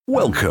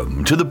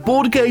Welcome to the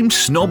Board Game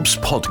Snobs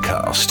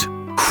Podcast.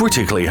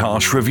 Critically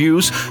harsh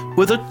reviews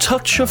with a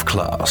touch of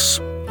class.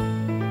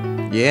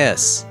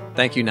 Yes.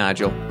 Thank you,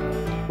 Nigel.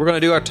 We're going to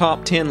do our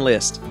top 10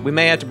 list. We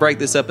may have to break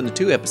this up into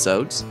 2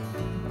 episodes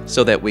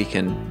so that we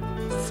can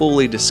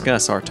fully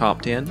discuss our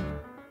top 10.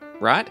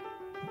 Right?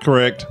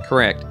 Correct.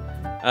 Correct.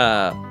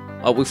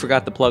 We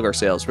forgot to plug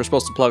ourselves. We're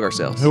supposed to plug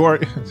ourselves. Who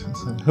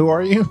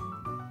are you?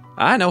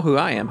 I know who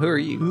I am. Who are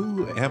you?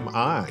 Who am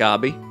I?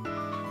 Gobby.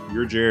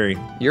 You're Jerry.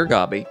 You're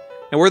Gobby.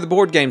 And we're the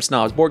Board Game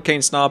Snobs.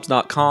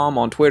 BoardGameSnobs.com,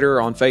 on Twitter,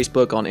 on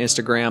Facebook, on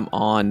Instagram,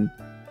 on...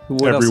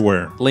 what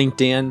everywhere. else?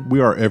 LinkedIn.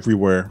 We are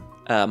everywhere.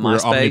 MySpace. We're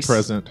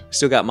omnipresent.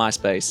 Still got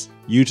MySpace.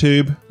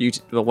 YouTube.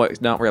 Well,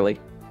 what, not really.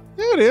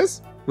 Yeah, it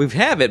is. We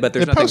have it, but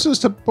there's It posts us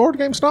to Board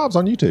Game Snobs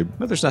on YouTube.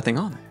 But there's nothing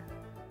on there.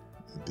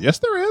 Yes,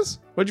 there is.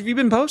 What have you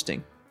been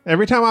posting?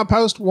 Every time I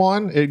post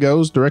one, it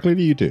goes directly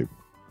to YouTube.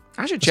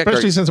 I should check.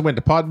 Especially since it went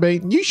to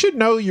Podbean. You should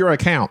know your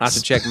accounts. I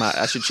should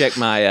check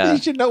my. You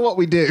should know what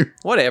we do.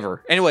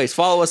 Whatever. Anyways,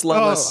 follow us,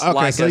 love us, okay,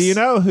 like so us. you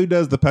know who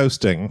does the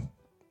posting?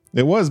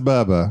 It was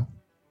Bubba,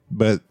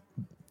 but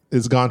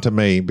it's gone to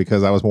me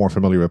because I was more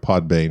familiar with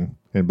Podbean,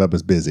 and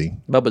Bubba's busy.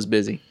 Bubba's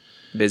busy.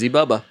 Busy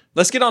Bubba.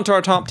 Let's get on to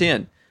our top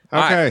 10.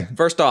 All Okay. right,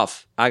 first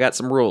off, I got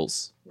some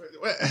rules.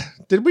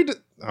 Did we?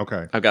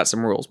 Okay. I've got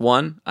some rules.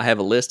 One, I have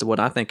a list of what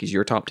I think is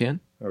your top 10.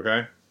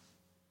 Okay.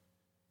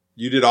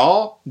 You did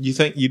all? You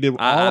think you did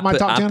all of my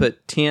top 10? I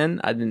put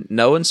 10. I didn't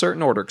know in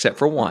certain order except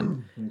for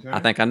one. Okay. I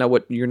think I know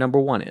what your number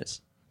 1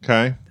 is.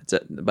 Okay. That's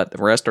it. But the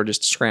rest are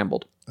just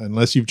scrambled.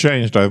 Unless you've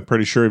changed, I'm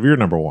pretty sure of your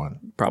number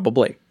 1.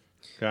 Probably.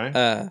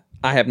 Okay.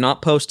 I have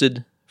not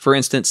posted, for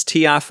instance,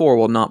 TI4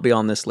 will not be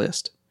on this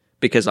list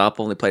because I've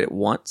only played it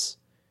once.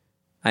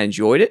 I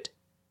enjoyed it.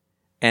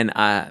 And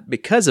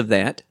because of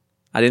that,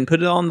 I didn't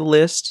put it on the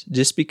list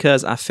just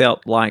because I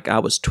felt like I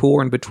was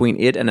torn between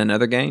it and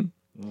another game.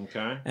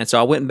 Okay. And so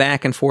I went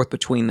back and forth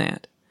between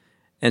that.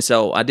 And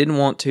so I didn't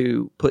want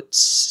to put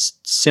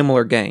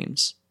similar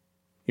games.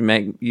 You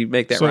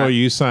make that So right. are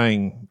you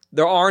saying...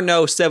 There are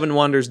no 7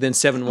 Wonders, then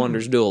 7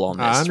 Wonders duel on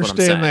this. I is what I'm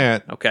understand saying.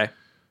 that. Okay.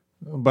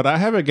 But I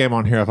have a game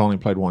on here I've only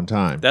played one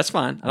time. That's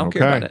fine. I don't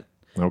care about it.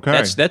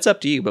 Okay. That's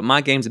up to you, but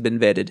my games have been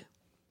vetted.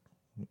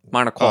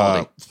 Mine are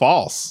quality.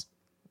 False.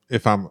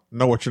 If I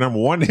know what your number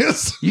 1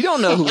 is. You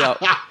don't know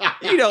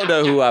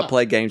who I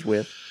play games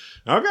with.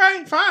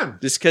 Okay, fine.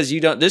 Just because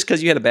you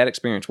had a bad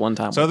experience one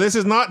time. So this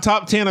is not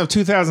top 10 of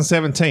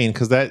 2017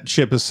 because that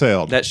ship has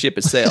sailed. That ship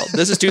has sailed.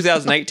 This is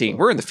 2018.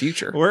 We're in the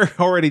future. We're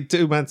already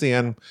 2 months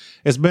in.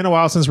 It's been a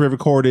while since we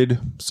recorded.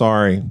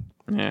 Sorry.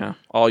 Yeah.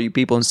 All you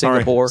people in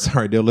Singapore.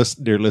 Sorry, dear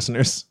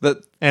listeners.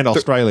 The And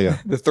Australia.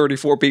 the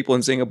 34 people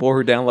in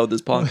Singapore who download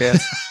this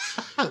podcast.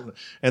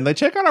 And they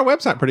check out our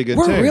website pretty good,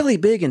 We're too. really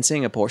big in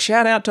Singapore.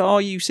 Shout out to all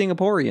you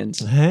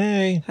Singaporeans.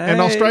 Hey. And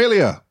Hey.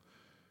 Australia.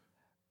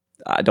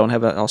 I don't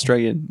have an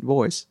Australian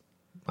voice.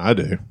 I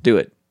do. Do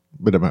it.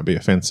 But it might be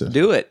offensive.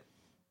 Do it.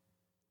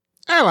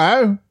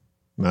 Hello.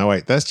 No,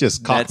 wait. That's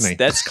just Cockney.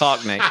 That's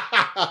Cockney.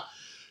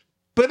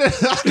 But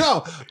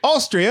no,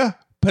 Austria.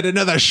 Put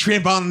another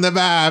shrimp on the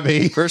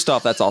barbie. First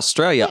off, that's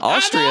Australia.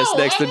 Austria's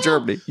next to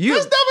Germany.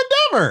 That's Dumb and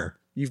Dumber.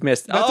 You've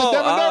missed. That's a Dumb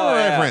and Dumber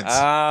yeah. reference.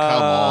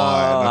 Come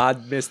on. I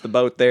missed the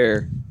boat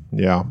there.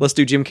 Yeah. Let's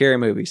do Jim Carrey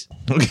movies.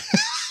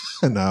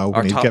 No,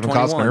 Our we need top Kevin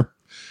 21. Costner.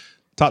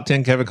 Top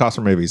 10 Kevin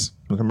Costner movies.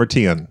 Number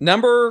 10,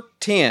 Number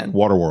 10.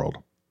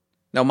 Waterworld.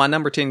 No, my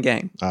number 10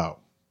 game. Oh.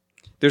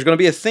 There's going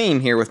to be a theme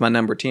here with my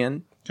number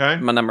 10,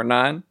 Okay. my number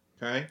 9,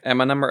 Okay. and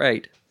my number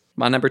 8.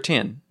 My number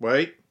 10.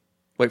 Wait.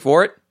 Wait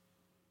for it.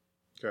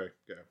 Okay.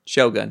 Go.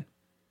 Shogun.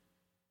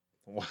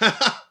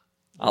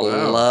 I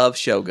love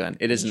Shogun.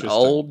 It is an Interesting.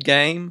 old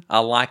game. I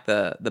like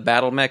the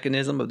battle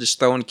mechanism of just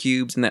throwing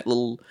cubes in that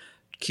little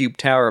cube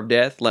tower of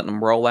death, letting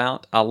them roll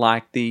out. I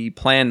like the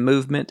planned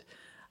movement.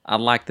 I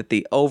like that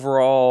the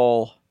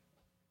overall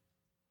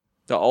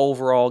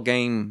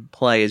game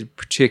play is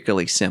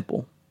particularly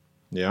simple,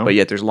 Yeah. but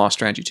yet there's a lot of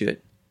strategy to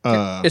it.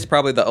 Uh, It's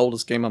probably the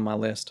oldest game on my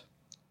list.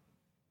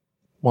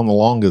 one of the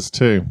longest,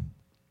 too.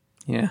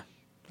 Yeah,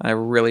 I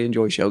really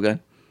enjoy Shogun.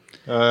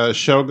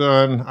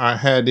 Shogun, I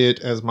had it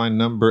as my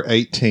number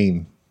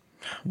 18.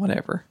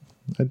 Whatever.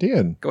 I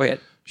did. Go ahead.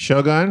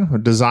 Shogun, a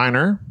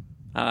designer.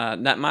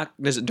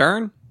 Is it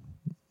Dern?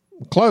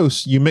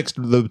 Close. You mixed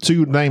the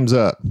two names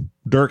up.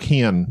 Dirk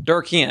Hen.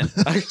 Dirk Hen.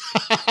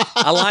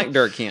 I like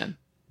Dirk Hen.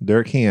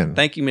 Dirk Hen.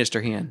 Thank you,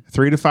 Mr. Hen.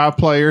 3 to 5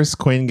 players,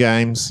 Queen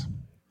games.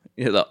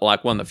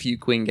 Like one of the few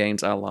Queen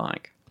games I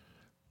like.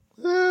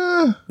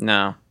 Uh,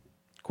 No.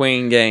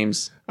 Queen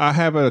games. I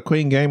have a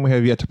Queen game we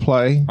have yet to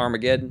play.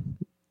 Armageddon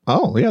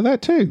Oh, yeah,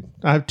 that too.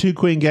 I have 2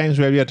 Queen games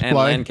we have yet to and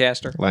play.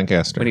 Lancaster.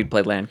 Lancaster. We need to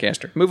play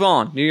Lancaster. Move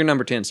on. Do your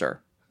number 10, sir.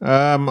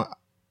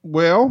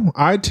 Well,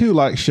 I too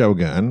like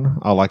Shogun.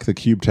 I like the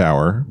Cube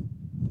Tower,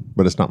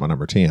 but it's not my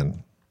number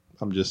 10.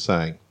 I'm just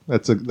saying.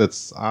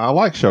 I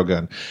like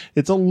Shogun.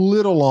 It's a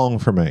little long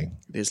for me.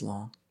 It is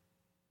long.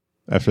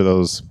 After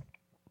those,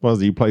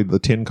 you played the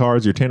 10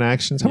 cards, your 10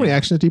 actions. How many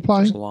actions do you play?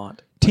 There's a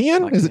lot.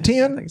 10? Like Is it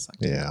 10? I think it's like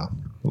Yeah.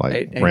 Like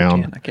 8 or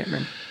round. 10. I can't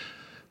remember.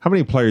 How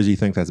many players do you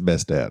think that's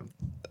best at?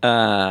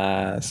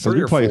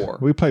 3 or 4.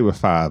 We played with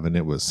 5, and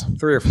it was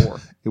 3 or 4.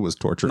 it was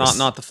torturous.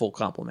 Not the full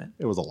complement.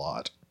 It was a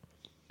lot.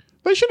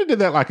 They should have did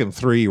that like in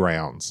 3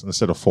 rounds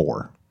instead of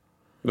 4.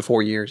 The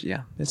 4 years,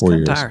 yeah. It's 4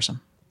 kind of years.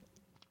 tiresome.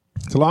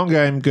 It's a long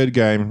game, good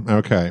game.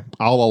 Okay,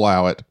 I'll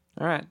allow it.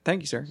 All right.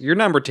 Thank you, sir. You're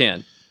number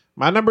 10.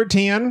 My number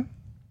 10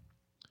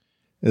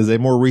 is a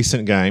more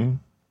recent game.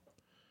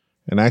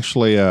 And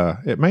actually,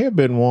 it may have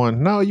been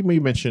one. No, you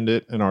mentioned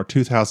it in our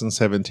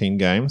 2017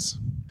 games.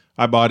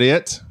 I bought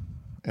it,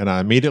 and I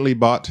immediately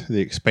bought the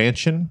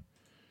expansion,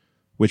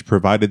 which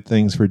provided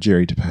things for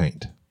Jerry to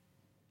paint.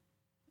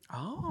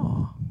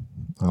 Oh.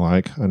 I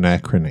like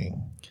Anachrony.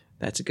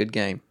 That's a good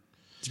game.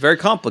 It's very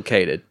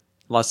complicated.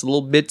 Lots of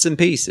little bits and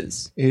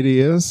pieces. It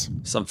is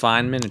Some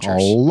fine a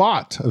miniatures.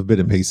 lot of bit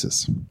and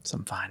pieces.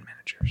 Some fine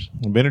miniatures.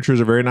 The miniatures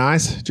are very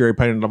nice. Jerry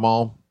painted them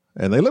all,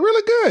 and they look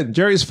really good.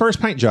 Jerry's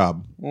first paint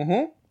job.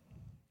 Mm-hmm.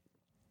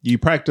 You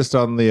practiced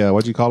on the,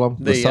 what'd you call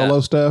them? The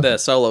solo stuff? The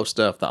solo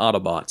stuff, the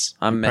Autobots.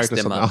 I messed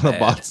Practiced them on up. the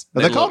bad. Autobots.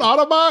 Are they called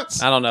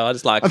Autobots? I don't know. I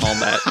just like calling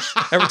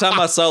that. Every time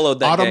I soloed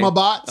that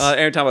Automobots? game.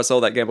 Every time I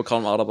sold that game, I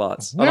call them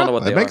Autobots. I don't know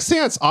what they That makes are.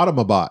 sense.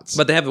 Automobots.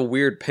 But they have a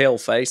weird pale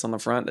face on the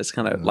front that's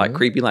kind of like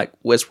creepy, like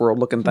Westworld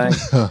looking thing.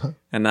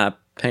 And I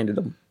painted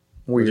them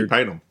Where'd you weird,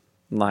 paint them?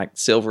 like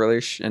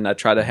silverish, and I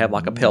tried to have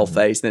like a pale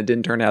face, and it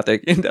didn't turn out. They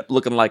ended up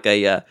looking like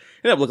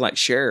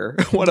Cher.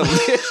 What a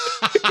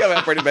it came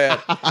out pretty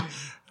bad.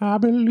 I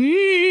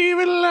believe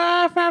in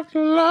life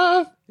after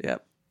love.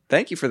 Yep.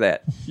 Thank you for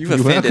that. You've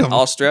You're offended welcome.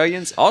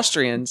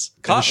 Austrians,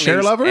 Cockneys,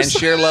 share lovers?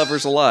 and share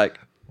lovers alike.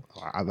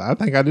 I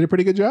think I did a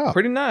pretty good job.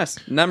 Pretty nice.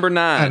 Number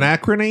 9.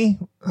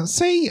 Anachrony.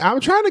 See, I'm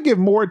trying to give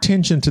more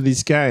attention to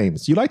these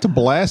games. You like to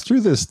blast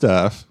through this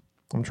stuff.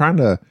 I'm trying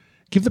to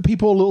give the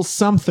people a little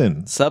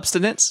something.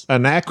 Substance.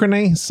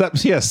 Anachrony?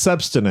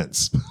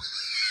 Substance.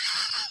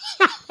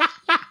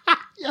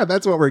 Yeah,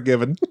 that's what we're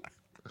given.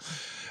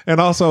 And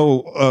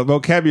also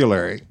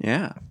vocabulary.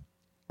 Yeah.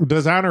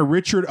 Designer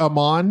Richard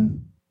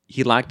Amon.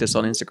 He liked us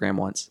on Instagram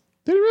once.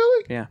 Did he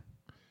really? Yeah.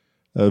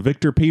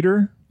 Victor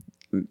Peter.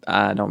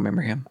 I don't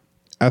remember him.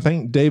 I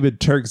think David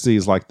Turksey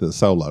is like the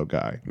solo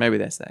guy. Maybe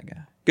that's that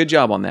guy. Good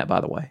job on that,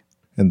 by the way.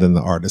 And then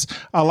the artist.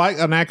 I like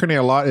Anachrony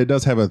a lot. It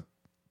does have a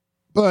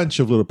bunch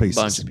of little pieces.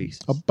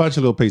 A bunch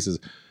of little pieces.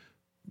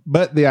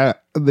 But the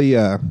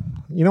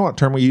you know what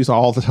term we use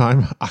all the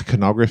time?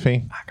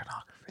 Iconography.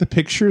 The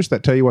pictures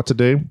that tell you what to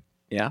do.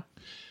 Yeah.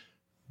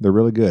 They're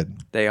really good.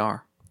 They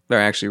are. They're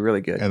actually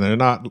really good. And they're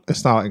not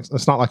it's not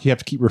like you have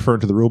to keep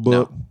referring to the rule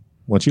book. No.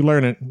 Once you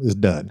learn it, it's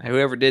done.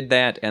 Whoever did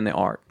that and the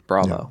art.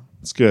 Bravo. Yeah,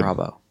 it's good.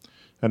 Bravo.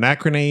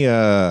 Anachrony,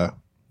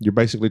 you're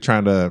basically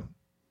trying to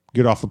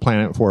get off the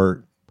planet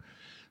for,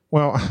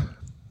 well,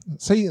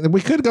 see,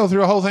 we could go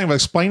through a whole thing of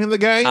explaining the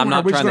game. I'm not or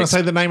are we just trying going to to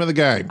say the name of the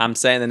game? I'm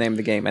saying the name of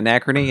the game.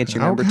 Anachrony. It's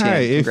your number 10.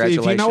 If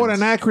Congratulations. you know what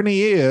Anachrony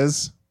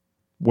is,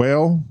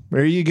 well,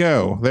 there you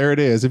go. There it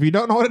is. If you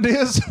don't know what it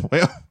is,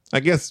 well, I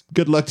guess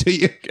good luck to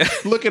you.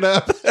 Look it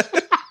up.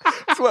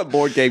 That's what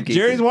board game geek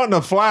Jerry's is. wanting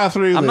to fly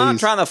through I'm these. not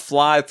trying to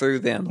fly through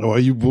them. Well,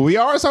 we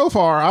are so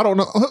far. I don't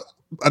know.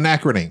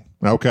 Anachrony.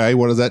 Okay,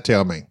 what does that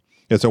tell me?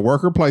 It's a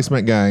worker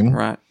placement game.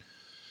 Right.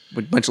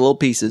 With a bunch of little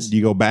pieces.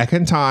 You go back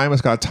in time.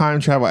 It's got a time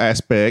travel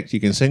aspect. You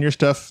can send your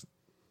stuff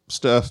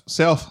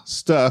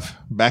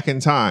back in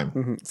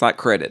time. It's like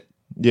credit.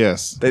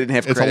 Yes. They didn't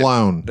have It's credit. a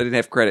loan. They didn't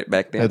have credit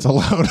back then. It's a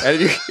loan.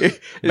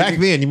 Back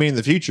then, you mean in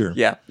the future?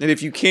 Yeah. And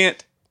if you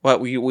can't, well,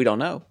 we don't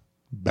know.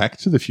 Back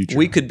to the future.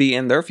 We could be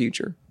in their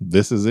future.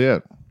 This is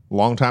it.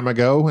 Long time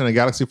ago in a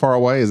galaxy far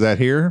away. Is that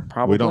here?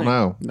 Probably. We don't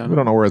know. No, We no.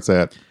 don't know where it's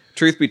at.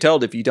 Truth be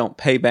told, if you don't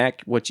pay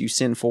back what you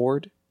send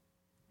forward,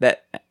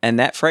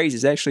 that phrase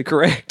is actually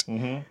correct.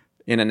 Mm-hmm.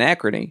 In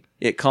Anachrony,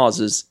 it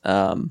causes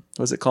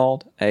what's it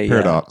called? A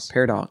Paradox.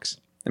 Paradox.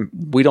 And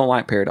we don't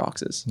like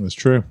paradoxes. It's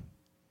true.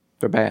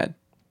 They're bad.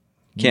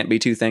 Can't be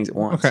two things at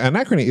once. Okay,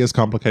 Anachrony is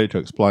complicated to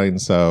explain,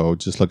 so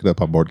just look it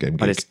up on Board Game Geek.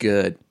 But it's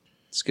good.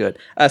 It's good.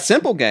 A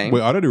simple game. We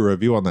ought to do a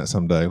review on that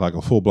someday, like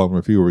a full-blown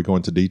review where we go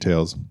into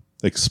details,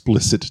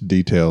 explicit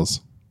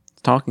details.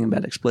 Talking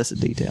about explicit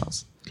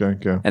details. Okay,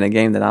 go. And a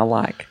game that I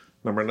like.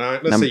 Number 9.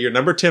 Let's see. Your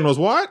number 10 was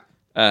what?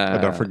 I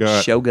don't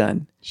forget.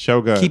 Shogun.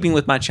 Shogun. Keeping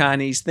with my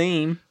Chinese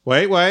theme.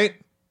 Wait.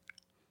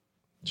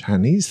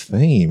 Chinese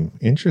theme.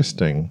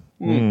 Interesting.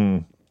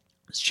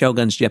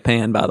 Shogun's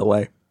Japan, by the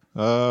way.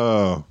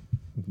 Oh,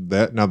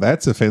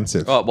 that's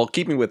offensive. Oh, well,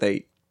 keeping with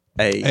a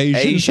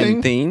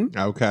Asian theme.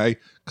 Okay.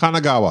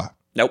 Kanagawa.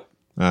 Nope.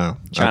 Oh, okay.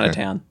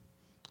 Chinatown.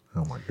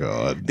 Oh my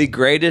God. The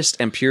greatest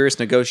and purest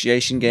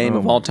negotiation game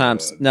of all time.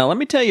 Now, let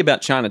me tell you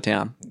about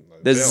Chinatown.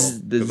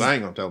 Because I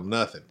ain't gonna tell them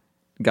nothing.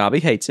 Gobby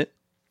hates it.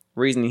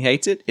 Reason he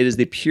hates it, it is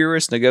the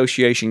purest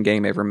negotiation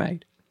game ever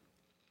made.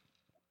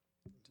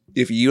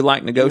 If you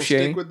like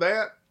negotiating, Stick with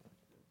that.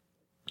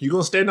 You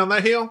gonna stand on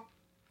that hill?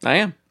 I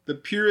am. The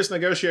purest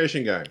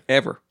negotiation game.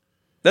 Ever.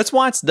 That's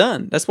why it's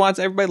done. That's why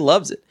everybody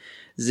loves it.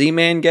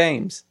 Z-Man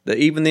games.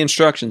 Even the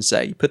instructions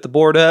say you put the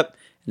board up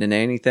and then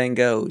anything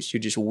goes. You're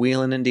just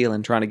wheeling and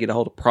dealing, trying to get a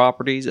hold of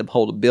properties, a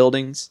hold of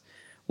buildings,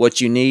 what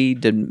you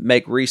need to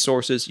make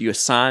resources. You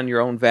assign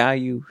your own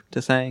value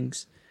to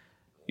things.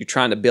 You're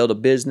trying to build a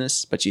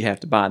business, but you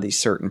have to buy these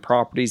certain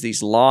properties,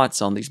 these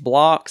lots on these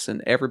blocks,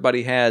 and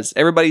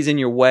everybody's in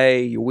your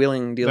way. You're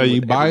willing to deal So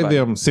you with buy everybody.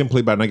 them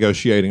simply by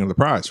negotiating the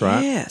price,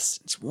 right? Yes,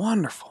 it's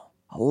wonderful.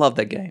 I love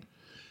that game.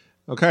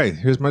 Okay,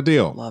 here's my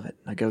deal. Love it.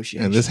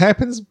 Negotiation. And this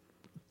happens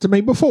to me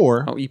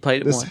before. Oh, you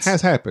played it This once.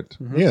 has happened.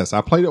 Yes,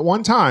 I played it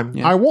one time.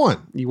 Yeah. I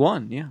won. You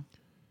won, yeah.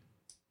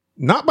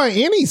 Not by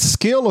any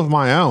skill of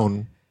my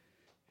own,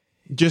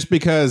 just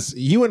because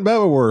you and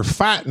Bubba were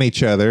fighting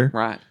each other.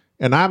 Right.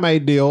 And I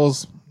made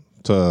deals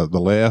to the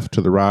left,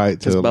 to the right,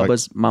 to Because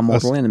Bubba's my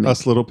mortal enemy.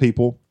 us little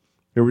people.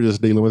 We were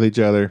just dealing with each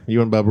other.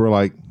 You and Bubba were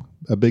like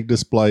a big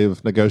display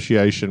of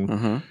negotiation.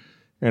 Mm-hmm.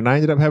 And I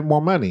ended up having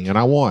more money, and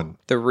I won.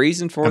 The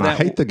reason for And that...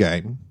 I hate the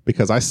game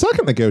because I suck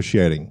at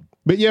negotiating.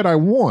 But yet I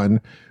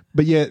won.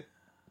 But yet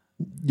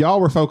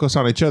y'all were focused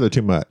on each other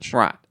too much.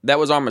 Right. That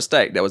was our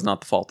mistake. That was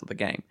not the fault of the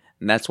game.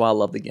 And that's why I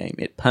love the game.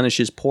 It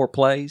punishes poor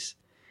plays.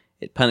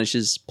 It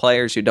punishes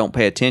players who don't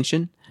pay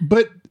attention.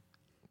 But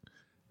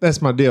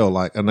that's my deal.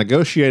 Like a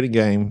negotiating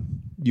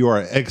game, you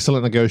are an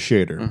excellent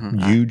negotiator.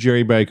 You,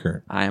 Jerry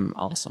Baker. I am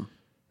awesome.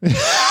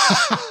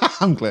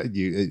 I'm glad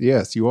you.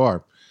 Yes, you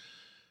are.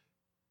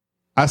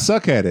 I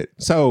suck at it.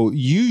 So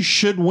you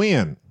should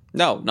win.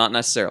 No, not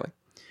necessarily.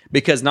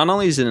 Because not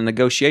only is it a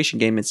negotiation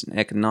game, it's an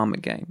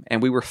economic game.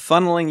 And we were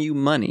funneling you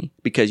money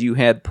because you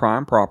had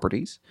prime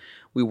properties.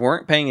 We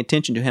weren't paying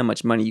attention to how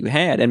much money you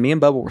had. And me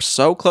and Bubba were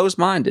so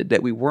close-minded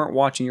that we weren't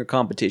watching your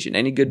competition.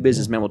 Any good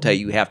businessman will tell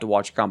you you have to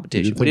watch your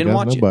competition. We didn't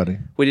watch it.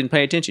 We didn't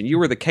pay attention. You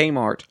were the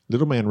Kmart,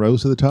 Little man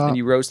rose to the top. and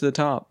you rose to the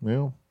top.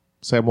 Well,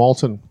 Sam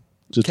Walton,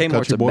 just a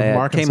country boy from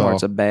Arkansas.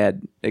 Kmart's a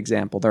bad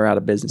example. They're out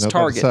of business.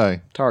 No, what to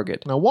say.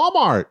 Target. No,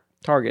 Walmart.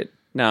 Target.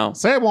 No.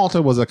 Sam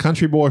Walton was a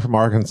country boy from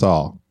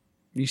Arkansas.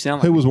 You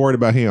sound like Who was worried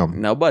about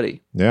him?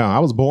 nobody. Yeah, I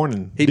was born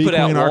in He put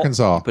out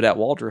Arkansas. He put out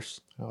Waldorf's.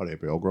 Howdy,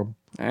 Pilgrim.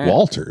 All right.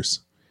 Walters.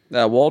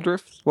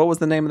 Waldorf's. What was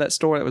the name of that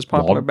store that was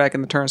popular Wald- back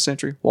in the turn of the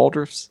century?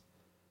 Waldorf's.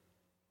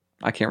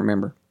 I can't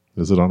remember.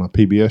 Is it on a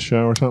PBS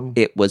show or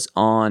something? It was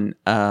on.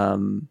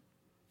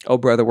 Oh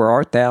brother, where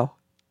art thou?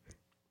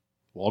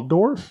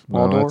 Waldorf? No,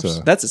 Waldorf's.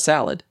 That's a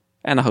salad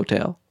and a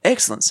hotel.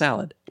 Excellent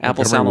salad.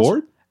 Apple salad. Montgomery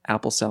Ward?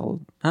 Apple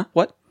salad. Huh?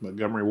 What?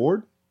 Montgomery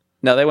Ward?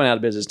 No, they went out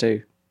of business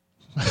too.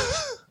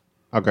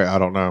 Okay, I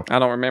don't know. I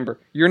don't remember.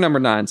 You're number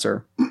 9,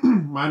 sir.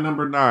 My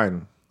number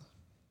 9.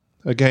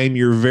 A game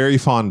you're very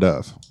fond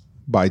of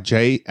by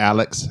J.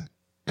 Alex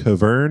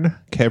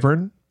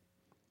Kevern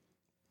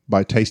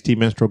by Tasty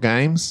Minstrel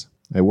Games.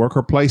 A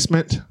worker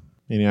placement.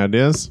 Any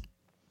ideas?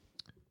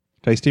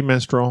 Tasty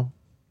Minstrel.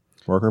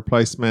 Worker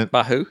placement.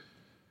 By who?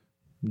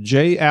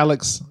 J.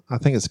 Alex, I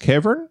think it's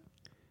Kevern?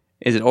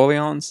 Is it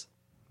Orleans?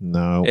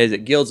 No. Is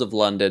it Guilds of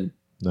London?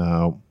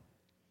 No.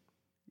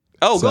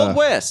 Oh, It's, Gold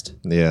West.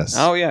 Yes.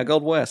 Oh yeah,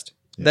 Gold West.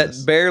 Yes.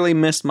 That barely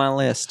missed my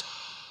list.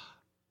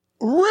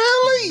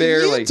 Really?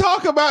 Barely. You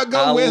talk about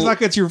Gold West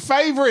like it's your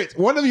favorite.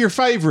 One of your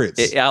favorites.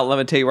 Let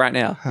me tell you right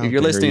now. How If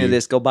you're dare listening to you.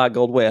 this, go buy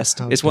Gold West.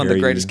 How It's one of the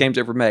dare greatest you. games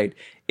ever made.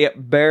 It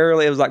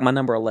was like my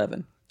number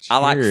 11.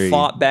 I Jerry.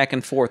 fought back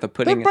and forth of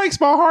putting that it. breaks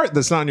my heart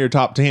that's not in your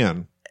top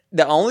 10.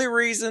 The only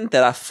reason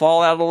that I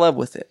fall out of love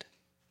with it,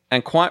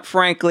 and quite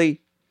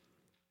frankly,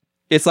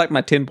 it's like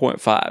my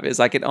 10.5. It's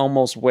like it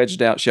almost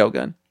wedged out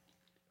Shogun.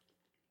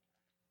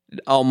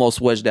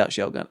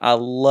 I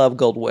love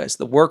Gold West.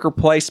 The worker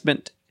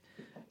placement,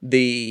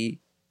 the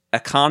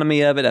economy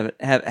of it,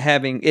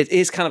 having it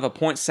is kind of a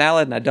point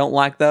salad, and I don't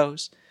like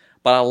those.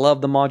 But I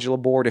love the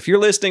modular board. If you're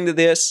listening to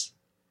this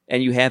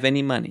and you have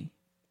any money,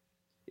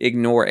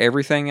 ignore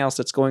everything else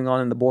that's going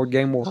on in the board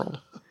game world.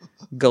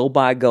 Go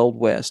buy Gold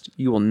West.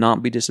 You will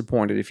not be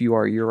disappointed if you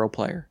are a Euro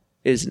player.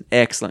 It is an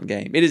excellent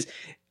game. It is.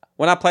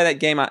 When I play that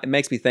game, it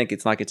makes me think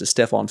it's like it's a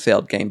Stefan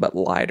Feld game, but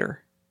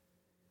lighter.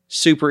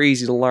 Super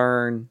easy to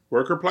learn.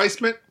 Worker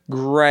placement?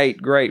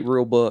 Great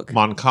rule book.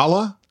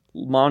 Moncala?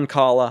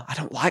 Moncala. I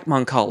don't like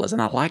Moncalas,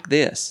 and I like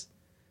this.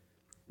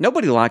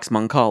 Nobody likes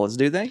Moncalas,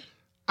 do they?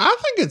 I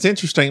think it's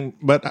interesting,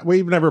 but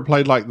we've never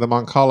played like the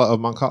Moncala of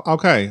Moncala.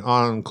 Okay,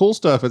 on Cool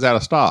Stuff, it's out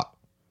of stock.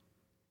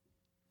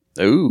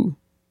 Ooh.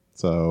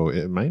 So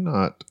it may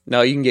not.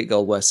 No, you can get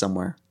Gold West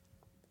somewhere.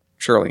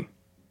 Surely,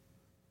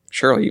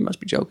 you must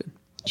be joking.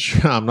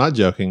 I'm not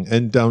joking.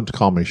 And don't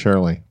call me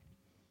Shirley.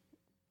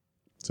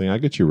 See, I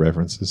get your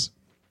references.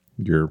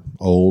 Your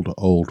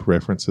old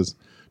references.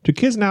 Do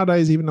kids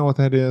nowadays even know what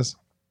that is?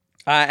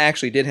 I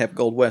actually did have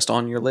Gold West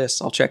on your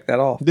list. I'll check that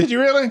off. Did you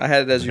really? I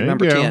had it as your There you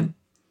number go. 10.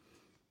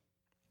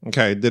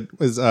 Okay.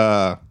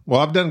 Well,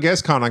 I've done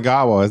Guess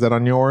Kanagawa. Is that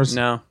on yours?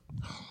 No.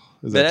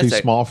 Is that too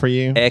That's small for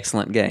you?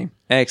 Excellent game.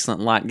 Excellent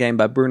light game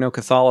by Bruno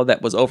Cathala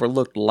that was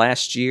overlooked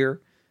last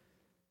year.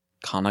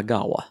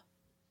 Kanagawa.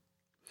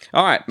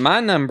 All right, my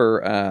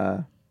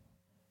number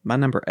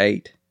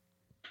 8.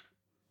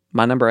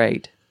 My number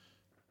 8.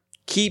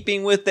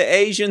 Keeping with the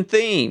Asian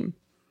theme.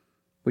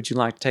 Would you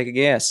like to take a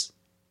guess?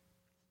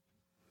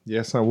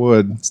 Yes, I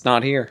would. It's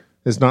not here.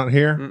 It's not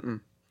here? Mm-mm.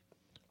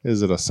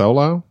 Is it a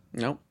solo?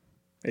 Nope.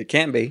 It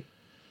can be.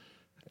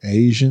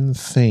 Asian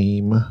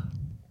theme.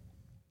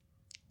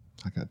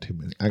 I got too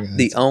many.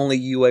 The only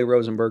Uwe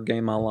Rosenberg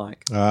game I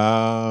like.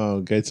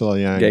 Oh, Gates of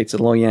Loyang. Gates of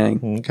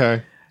Loyang.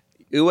 Okay.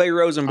 Uwe I'll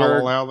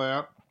Rosenberg allow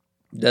that.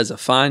 does a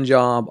fine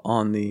job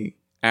on the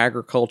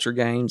agriculture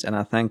games, and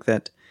I think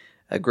that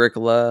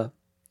Agricola,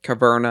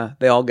 Caverna,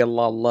 they all get a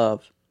lot of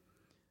love.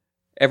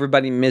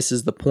 Everybody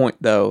misses the point,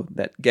 though,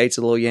 that Gates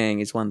of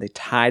Loyang is one of the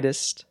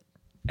tightest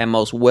and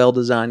most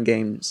well-designed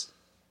games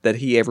that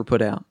he ever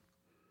put out.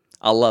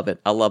 I love it.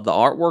 I love the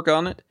artwork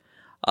on it.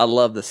 I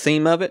love the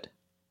theme of it.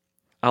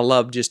 I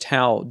love just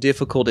how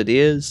difficult it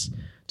is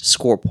to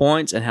score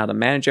points and how to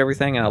manage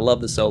everything, and I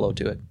love the solo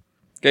to it.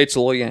 Gates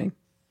of Loyang.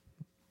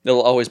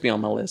 It'll always be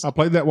on my list. I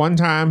played that one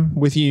time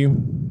with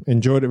you.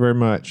 Enjoyed it very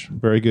much.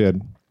 Very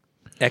good.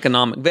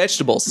 Economic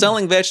vegetables.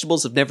 Selling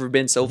vegetables have never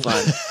been so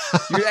fun.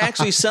 You're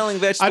actually selling I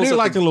vegetables. do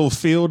like the little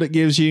field it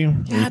gives you.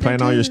 You're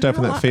playing all your stuff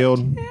in that field.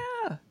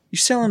 Yeah. You're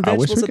selling I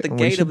wish vegetables at the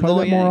gate of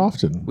play that more Loyang.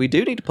 often. We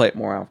do need to play it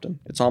more often.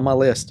 It's on my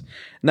list.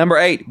 Number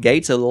 8,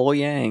 Gates of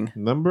Loyang.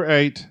 Number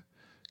 8,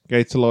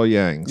 Gates of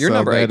Loyang. Your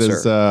number 8, that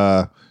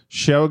is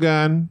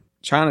Shogun,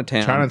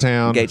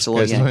 Chinatown. Gates of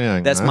Gates of Loyang.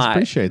 Loyang. That's I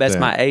appreciate that's that.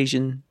 my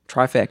Asian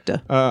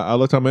trifecta. I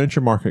looked on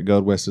Miniature Market.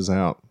 Gold West is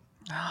out.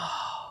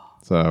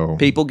 So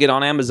People get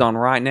on Amazon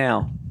right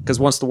now because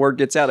once the word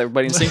gets out,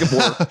 everybody in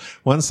Singapore.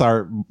 once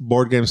our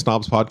Board Game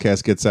Snobs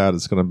podcast gets out,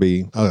 it's going to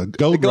be a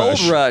gold Gold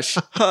rush. Rush.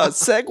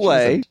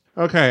 Segue.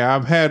 Okay,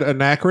 I've had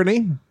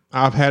Anachrony.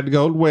 I've had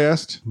Gold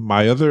West.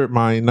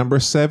 My number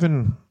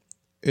 7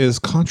 is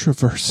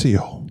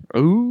controversial.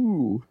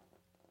 Ooh.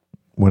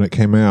 When it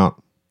came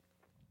out,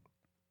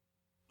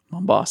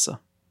 Mombasa.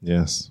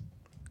 yes.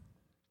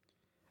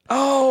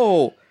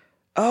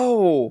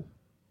 Oh,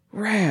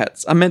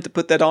 rats. I meant to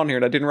put that on here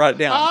and I didn't write it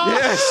down.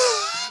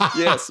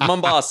 Yes,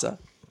 Mombasa.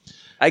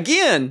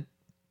 Again,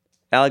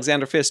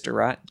 Alexander Pfister,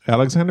 right?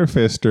 Alexander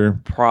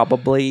Pfister.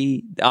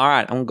 Probably. All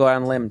right, I'm going to go out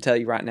on a limb and tell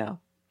you right now.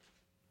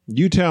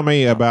 You tell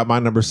me about my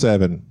number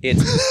 7.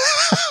 It's.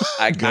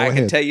 I can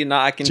ahead. tell you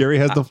now. I can. Jerry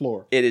has the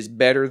floor. It is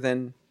better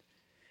than.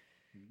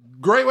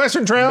 Great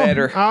Western Trail.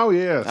 Better. Oh,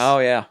 yes. Oh,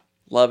 yeah.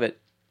 Love it.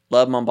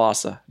 Love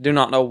Mombasa. Do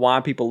not know why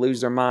people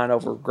lose their mind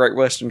over Great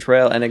Western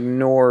Trail and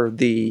ignore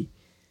the.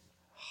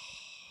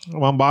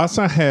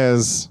 Mombasa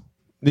has,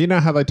 you know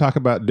how they talk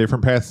about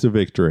different paths to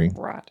victory?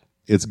 Right.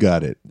 It's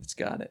got it. It's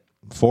got it.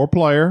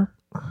 4-player,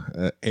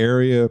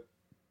 area It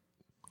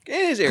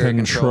is area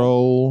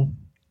control. control,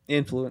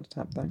 Influence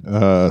type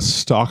thing.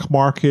 stock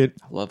market,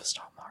 I love the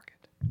stock market.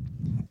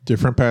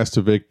 different paths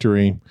to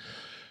victory.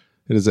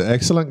 It is an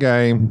excellent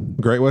game.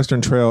 Great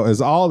Western Trail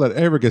is all that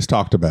ever gets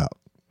talked about.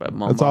 But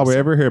Mombasa, That's all we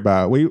ever hear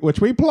about. Which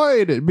we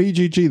played at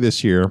BGG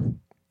this year.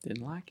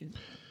 didn't like it.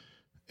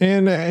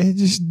 And it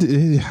just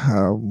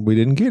we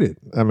didn't get it.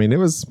 I mean, it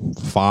was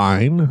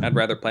fine, I'd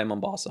rather play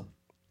Mombasa.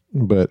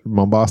 but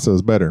Mombasa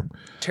is better.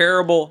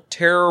 Terrible,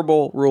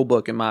 terrible rule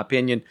book in my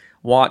opinion.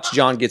 Watch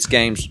John Gets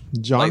Games.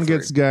 John playthrough.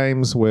 Gets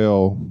Games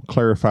will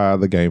clarify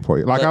the game for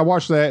you. Like I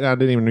watched that and I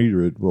didn't even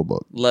read the rule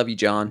book. Love you,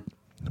 John.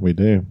 We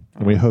do.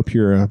 And we hope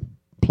your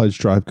pledge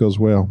drive goes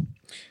well.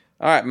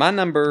 All right, my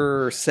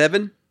number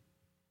 7.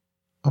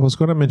 I was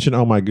going to mention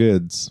Oh My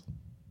Goods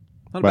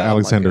What by about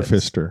Alexander Oh My Goods?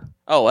 Pfister.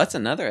 Oh, that's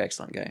another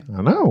excellent game.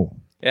 I know.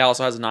 It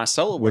also has a nice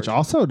solo Which version.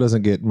 also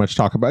doesn't get much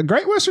talk about.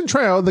 Great Western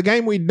Trail, the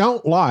game we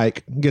don't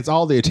like, gets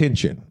all the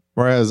attention.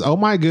 Whereas Oh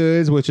My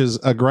Goods, which is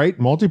a great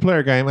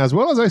multiplayer game, as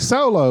well as a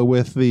solo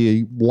with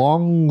the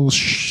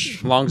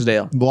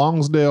Longsdale.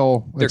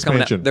 Longsdale They're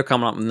expansion. they're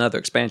coming up with another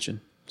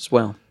expansion as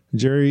well.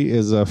 Jerry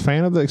is a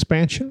fan of the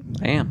expansion.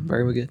 I am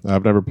very good.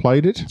 I've never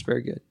played it. It's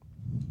very good.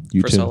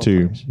 You For tend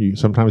solo to.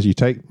 Sometimes you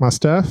take my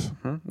stuff,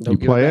 Don't you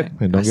give play it it,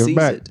 back. and don't I give it seize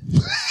back.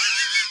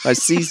 I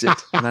seized it,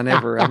 and I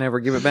never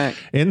give it back.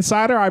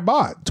 Insider, I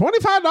bought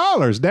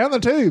 $25 down the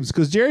tubes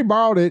because Jerry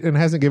borrowed it and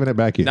hasn't given it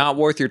back yet. Not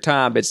worth your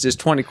time. It's just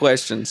 20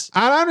 questions.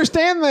 I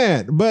understand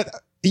that, but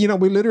we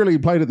literally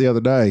played it the other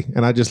day,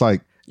 and I just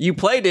You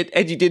played it,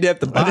 and you didn't have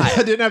to buy I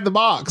it. didn't have the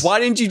box. Why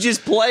didn't you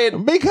just play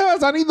it?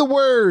 Because I need the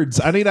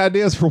words. I need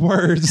ideas for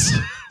words.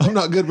 I'm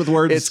not good with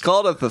words. It's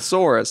called a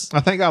thesaurus.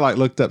 I think I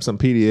looked up some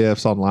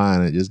PDFs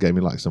online and it just gave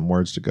me some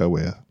words to go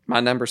with.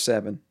 My number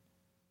 7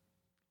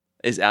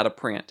 is out of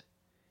print.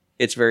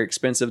 It's very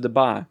expensive to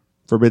buy.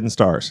 Forbidden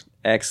Stars.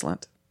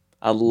 Excellent.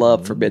 I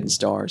love Forbidden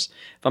Stars.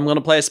 If I'm going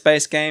to play a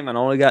space game and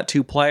I only got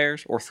 2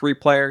 players or 3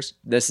 players,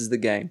 this is the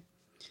game.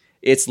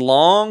 It's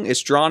long,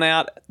 it's drawn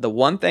out. The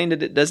one thing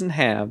that it doesn't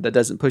have, that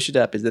doesn't push it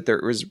up, is that there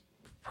is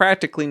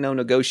practically no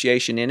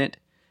negotiation in it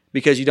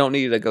because you don't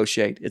need to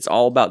negotiate. It's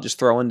all about just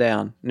throwing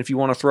down. And if you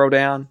want to throw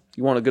down,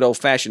 you want a good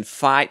old-fashioned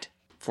fight,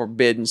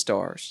 Forbidden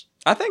Stars.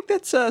 I think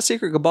that's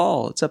Secret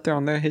Cabal. It's up there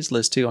on his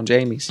list too, on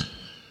Jamie's.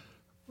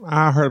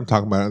 I heard him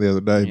talking about it the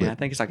other day, Yeah, I but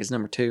think it's like his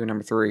number 2 or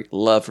number 3.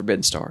 Love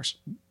Forbidden Stars.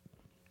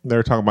 they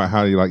were talking about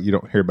how you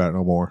don't hear about it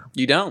no more.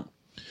 You don't.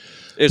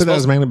 But that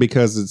was mainly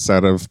because it's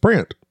out of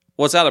print.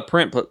 Well, it's out of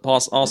print, but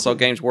also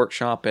Games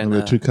Workshop and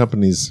And the two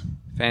companies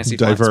Fantasy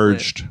Flight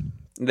diverged.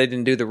 Split. They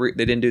didn't do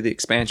the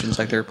expansions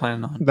like they were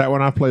planning on. That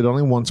one I played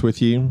only once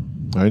with you.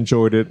 I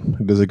enjoyed it.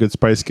 It is a good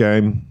space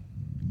game.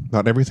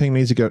 Not everything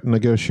needs a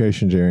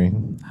negotiation, Jerry.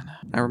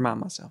 I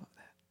remind myself of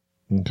that.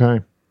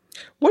 Okay.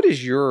 What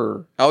is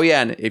your... Oh,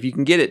 yeah, and if you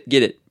can get it,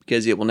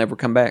 because it will never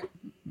come back.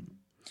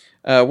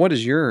 What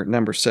is your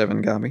number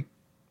 7, Gabi?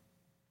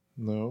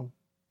 No.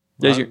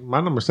 Does My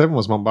number 7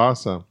 was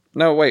Mombasa.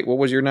 No, wait, what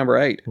was your number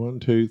 8? 1,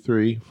 2,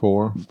 3,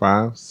 4,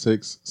 5,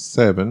 6,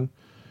 7.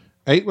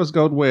 8 was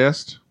Gold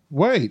West.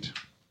 Wait.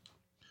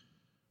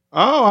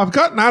 Oh, I've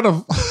gotten out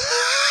of...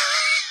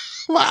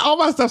 all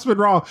my stuff's been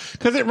wrong.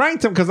 Because it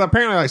ranked them, because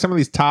apparently like some of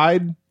these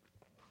tied.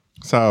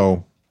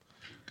 So,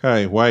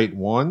 okay, wait.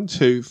 1,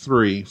 2,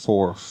 3,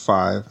 4,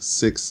 5,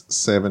 6,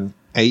 7,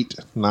 8,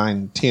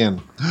 9,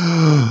 10.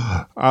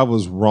 I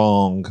was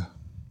wrong.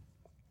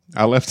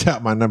 I left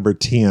out my number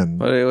 10.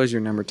 What was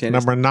your number 10?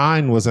 Number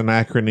 9 was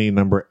Anachrony.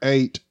 Number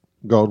 8,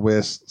 Gold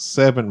West.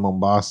 7,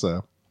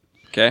 Mombasa.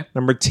 Okay.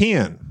 Number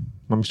 10.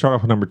 Let me start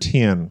off with number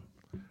 10.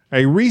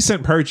 A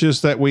recent purchase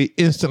that we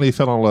instantly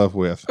fell in love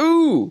with.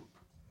 Ooh.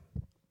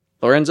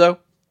 Lorenzo?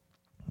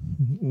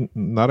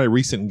 Not a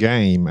recent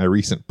game, a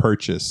recent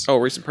purchase. Oh,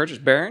 recent purchase,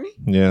 Barony?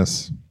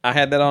 Yes. I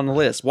had that on the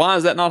list. Why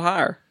is that not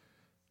higher?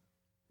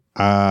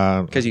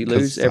 Because you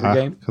lose every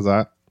game? Because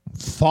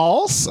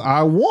false.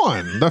 I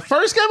won the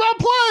first game I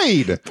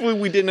played.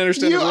 We didn't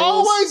understand the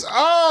rules.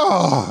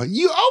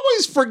 You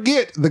always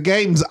forget the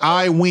games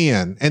I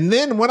win, and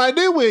then when I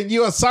do win,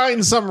 you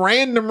assign some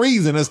random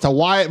reason as to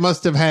why it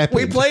must have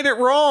happened. We played it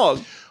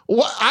wrong.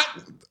 What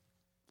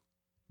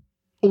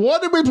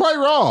did we play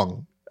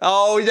wrong?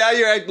 Oh, now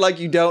you're acting like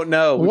you don't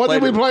know. What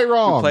did we play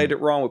wrong? We played it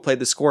wrong. We played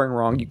the scoring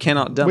wrong. You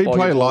cannot dump We all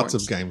play your lots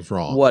points. of games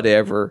wrong.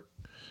 Whatever.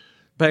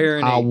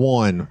 Barony. I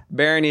won.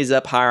 Barony's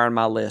up higher on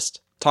my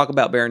list. Talk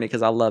about Barony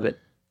because I love it.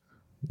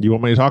 You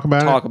want me to talk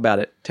about Talk about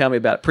it. Tell me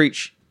about it.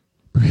 Preach.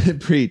 it?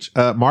 Preach.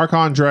 Mark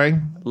Andre.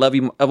 Love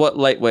you. What?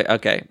 Wait.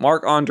 Okay.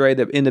 Mark Andre,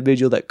 the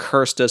individual that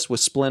cursed us with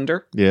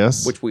Splendor,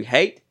 Yes. which we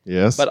hate,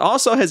 Yes. but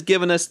also has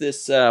given us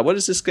this. What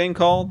is this game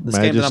called? This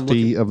game that I'm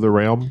Majesty of the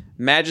Realm.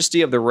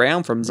 Majesty of the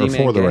Realm from Or Z-Man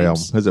For the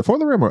Games. Realm. Is it For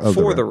the Realm or of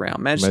For the the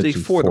Realm. Majesty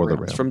for the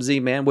Realms from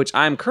Z-Man, which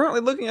I'm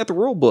currently looking at the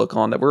rule book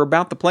on that we're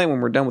about to play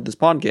when we're done with this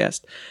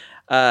podcast.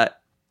 More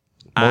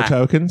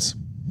tokens.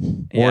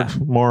 Yeah.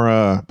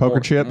 More poker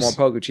chips. More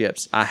poker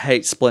chips. I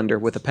hate Splendor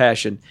with a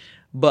passion,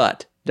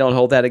 but don't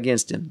hold that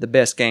against him. The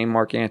best game,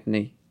 Mark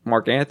Andre.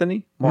 Mark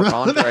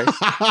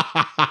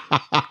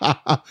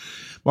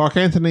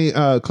Anthony,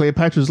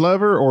 Cleopatra's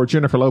lover or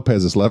Jennifer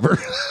Lopez's lover?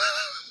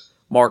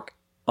 Mark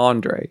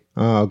Andre.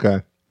 Oh,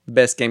 okay. The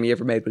best game he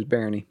ever made was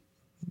Barony.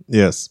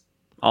 Yes.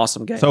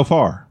 Awesome game. So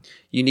far.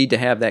 You need to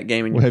have that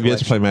game in your We have yet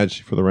to collection. play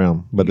Majesty for the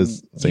Realm, but it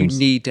You seems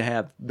need to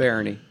have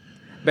Barony.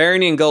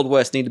 Barony and Gold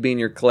West need to be in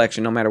your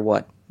collection no matter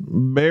what.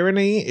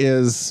 Barony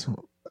is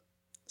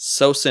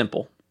So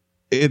simple.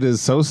 it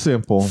is so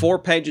simple 4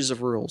 pages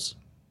of rules.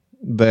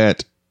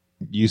 that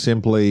you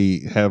simply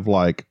have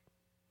like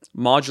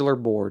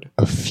Modular board.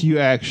 a few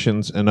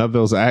actions, and of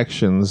those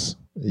actions,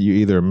 you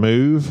either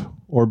move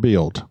or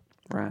build.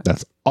 Right.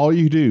 That's all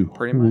you do.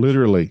 Pretty much.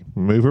 Literally,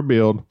 move or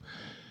build.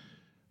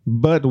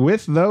 But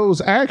with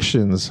those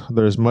actions,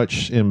 there's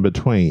much in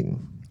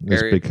between.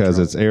 It's Area because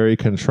control. it's area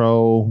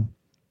control.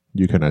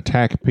 You can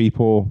attack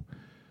people.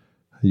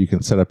 You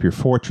can set up your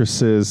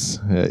fortresses.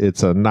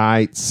 It's a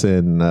knights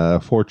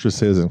and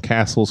fortresses and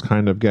castles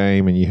kind of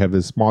game. And you have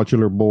this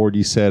modular board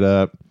you set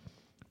up.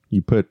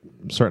 You put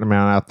a certain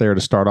amount out there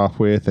to start off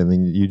with, and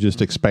then you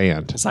just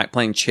expand. It's like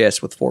playing chess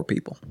with 4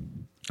 people.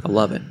 I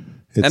love it.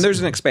 And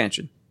there's an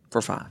expansion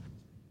for 5,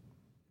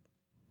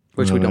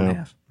 which we don't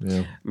have.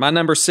 Yeah. My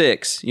number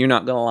 6, you're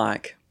not going to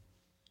like.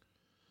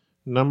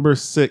 Number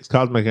 6,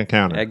 Cosmic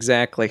Encounter.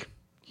 Exactly.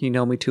 You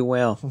know me too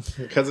well.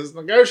 Because it's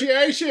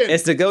negotiation.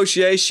 It's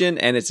negotiation,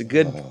 and it's a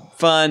good,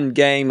 fun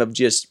game of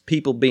just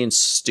people being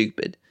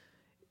stupid.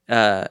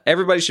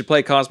 Everybody should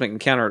play Cosmic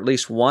Encounter at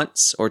least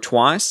once or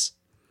twice.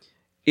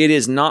 It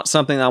is not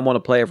something I want to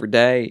play every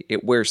day.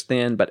 It wears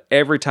thin, but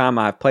every time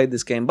I've played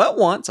this game, but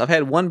once, I've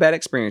had one bad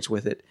experience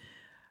with it.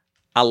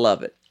 I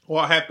love it.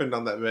 What happened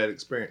on that bad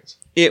experience?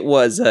 It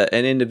was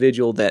an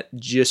individual that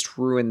just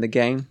ruined the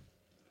game.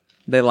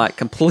 They like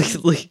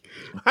completely.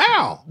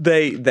 How?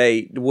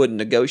 They wouldn't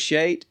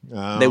negotiate.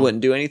 They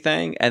wouldn't do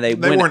anything, and they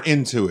weren't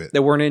into it. They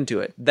weren't into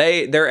it.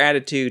 Their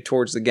attitude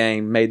towards the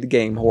game made the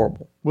game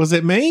horrible. Was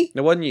it me?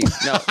 It wasn't you.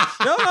 No.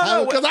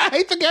 Because I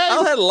hate the game.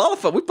 I had a lot of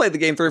fun. We played the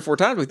game 3 or 4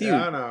 times with you.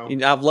 Yeah, I know.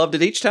 I've loved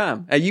it each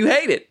time, and you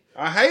hate it.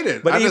 I hate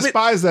it. But I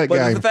despise that but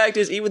game. the fact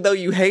is, even though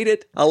you hate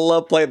it, I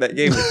love playing that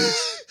game with you.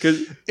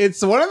 Because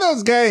It's one of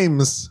those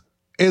games,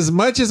 as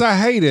much as I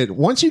hate it,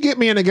 once you get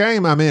me in a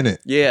game, I'm in it.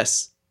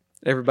 yes,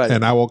 everybody.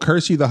 And I will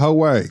curse you the whole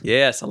way.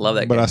 Yes, I love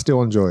that But game. I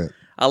still enjoy it.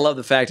 I love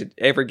the fact that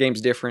every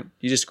game's different.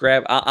 You just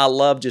grab. I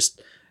love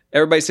just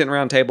everybody sitting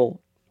around a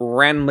table,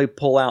 randomly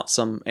pull out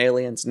some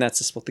aliens, and that's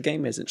just what the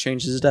game is. It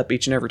changes it up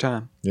each and every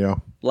time. Yeah.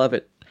 Love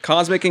it.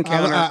 Cosmic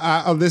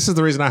Encounter. This is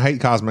the reason I hate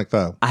Cosmic,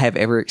 though. I have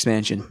every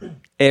expansion,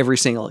 every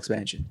single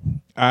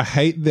expansion. I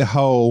hate the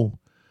whole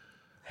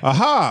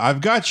Aha,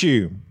 I've got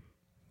you.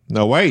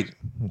 No, wait.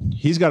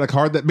 He's got a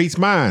card that beats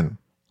mine.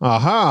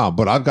 Aha,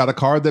 but I've got a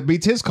card that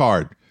beats his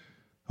card.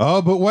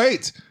 Oh, but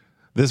wait.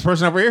 This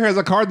person over here has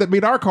a card that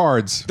beat our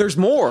cards. There's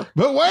more.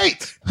 But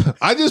wait,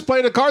 I just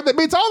played a card that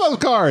beats all those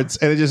cards.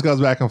 And it just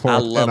goes back and forth. I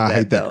love and I that,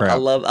 hate that though. crap.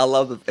 I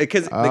love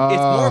because it's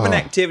more of an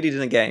activity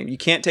than a game. You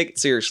can't take it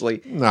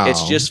seriously. No.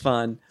 It's just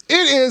fun.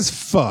 It is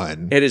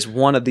fun. It is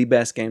one of the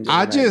best games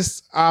ever made.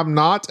 I'm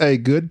not a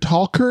good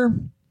talker.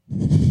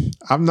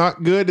 I'm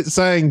not good at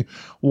saying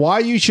why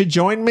you should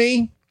join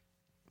me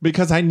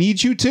because I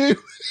need you to.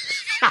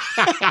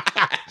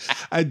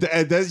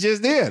 That's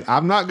just it.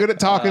 I'm not good at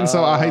talking,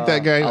 so I hate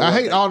that game. I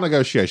hate all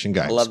negotiation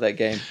games. I love that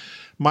game.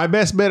 My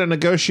best bet in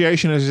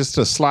negotiation is just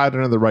to slide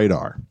under the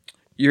radar.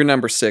 You're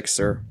number 6,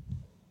 sir.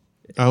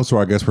 Oh, so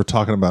I guess we're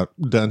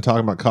done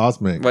talking about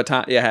Cosmic. What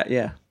time?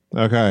 Yeah.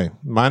 Okay.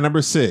 My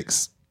number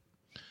 6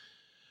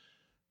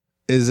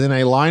 is in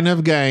a line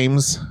of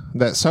games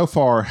that so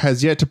far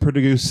has yet to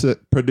produce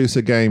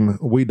a game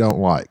we don't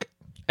like.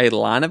 A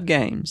line of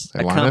games.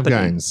 A line of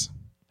games.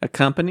 A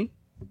company?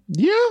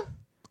 Yeah.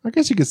 I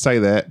guess you could say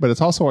that, but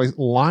it's also a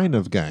line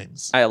of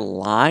games. A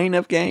line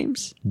of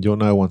games? You'll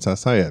know once I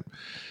say it.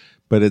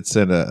 But it's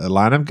in a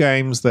line of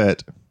games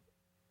that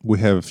we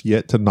have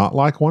yet to not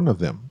like one of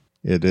them.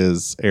 It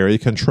is area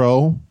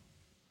control,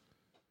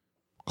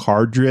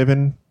 card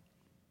driven.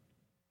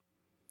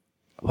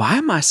 Why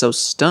am I so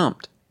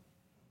stumped?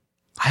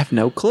 I have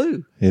no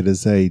clue. It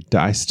is a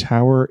Dice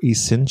Tower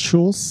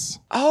Essentials.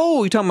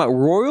 Oh, you're talking about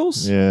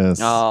Royals? Yes.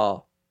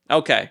 Oh,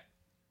 okay.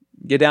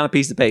 Get down a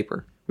piece of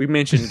paper. We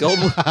mentioned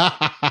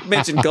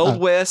Gold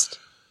West,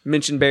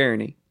 mentioned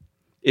Barony.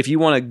 If you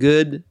want a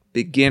good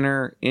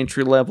beginner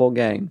entry-level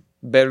game,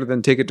 better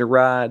than Ticket to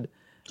Ride,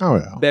 Oh,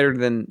 yeah. better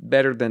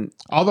than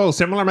Although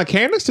similar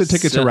mechanics to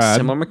Ticket to Ride.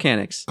 similar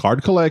mechanics.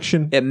 Card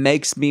collection. It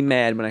makes me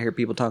mad when I hear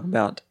people talking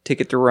about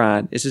Ticket to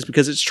Ride. It's just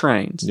because it's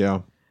trains.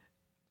 Yeah.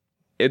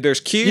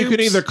 There's cubes. You can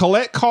either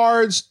collect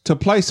cards to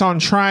place on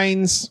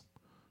trains,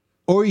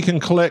 or you can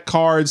collect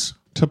cards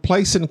to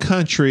place in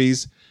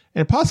countries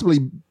and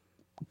possibly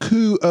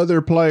coup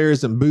other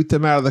players and boot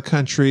them out of the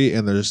country.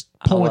 And there's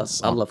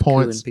points. I love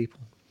points. cooing people.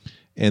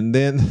 And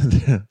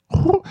then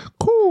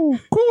cool.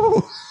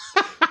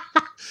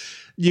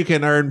 You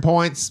can earn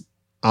points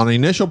on the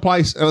initial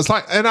place.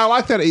 And I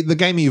like that the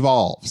game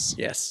evolves.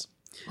 Yes.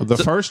 The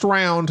first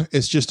round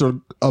is just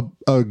the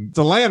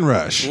land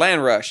rush.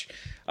 Land Rush.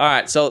 All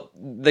right, so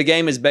the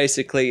game is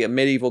basically a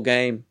medieval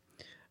game,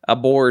 a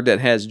board that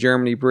has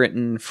Germany,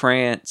 Britain,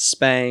 France,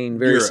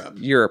 Spain,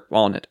 Europe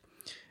on it.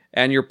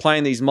 And you're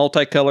playing these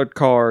multicolored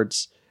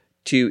cards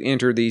to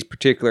enter these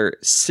particular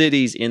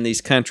cities in these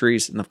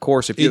countries. And of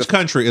course, if Each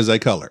country is a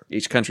color.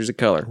 each country's a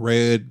color.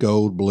 Red,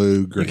 gold,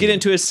 blue, green. You get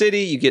into a city,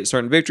 you get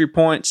certain victory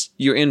points.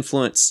 You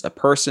influence a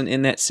person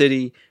in that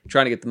city,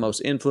 trying to get the most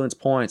influence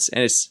points.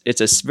 And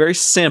it's a very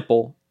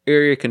simple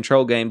area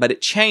control game, but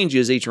it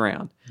changes each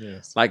round.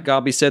 Yes. Like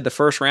Gobby said, the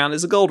first round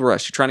is a gold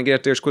rush. You're trying to get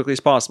up there as quickly as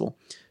possible.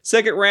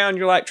 Second round,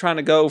 you're like trying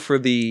to go for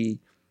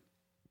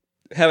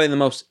having the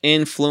most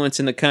influence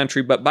in the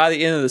country. But by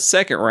the end of the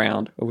second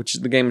round, which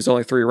the game is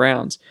only 3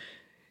 rounds,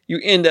 you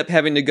end up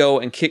having to go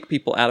and kick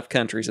people out of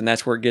countries, and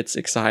that's where it gets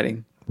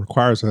exciting.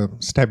 Requires a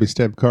stabby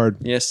stab card.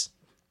 Yes.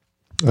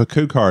 A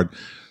coup card.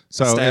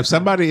 So Stab if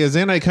somebody is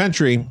in a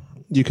country,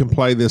 you can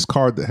play this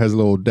card that has a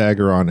little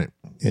dagger on it,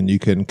 and you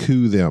can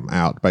coup them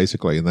out,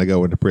 basically, and they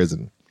go into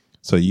prison.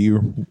 So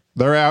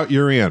they're out,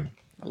 you're in.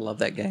 I love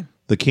that game.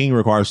 The king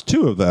requires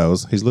 2 of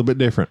those. He's a little bit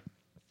different.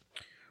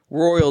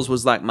 Royals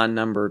was like my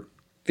number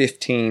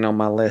 15 on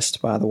my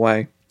list, by the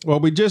way. Well,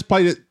 we just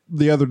played it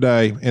the other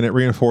day, and it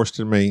reinforced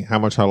to me how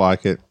much I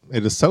like it.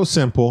 It is so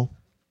simple.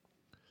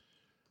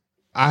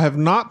 I have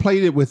not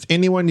played it with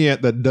anyone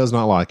yet that does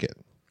not like it.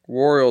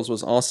 Royals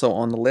was also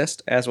on the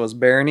list, as was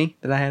Barony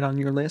that I had on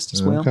your list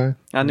as well. Okay.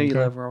 I knew you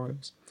love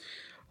Royals.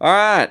 All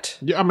right.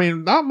 Yeah, I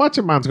mean, not much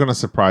of mine's going to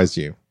surprise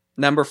you,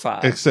 Number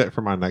 5. except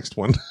for my next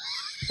one.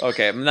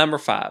 Okay, number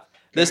 5.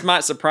 This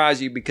might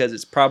surprise you because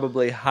it's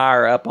probably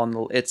higher up on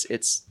the...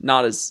 It's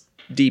not as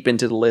deep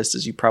into the list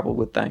as you probably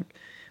would think.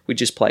 We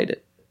just played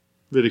it.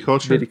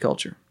 Viticulture?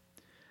 Viticulture.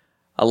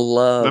 I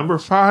love... Number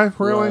 5,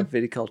 really? love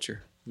viticulture.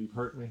 You've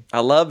hurt me. I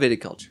love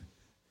viticulture.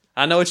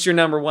 I know it's your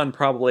number 1,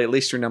 probably at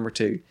least your number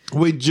 2.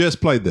 We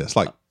just played this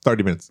like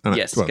 30 minutes.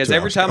 Yes, because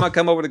every time I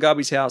come over to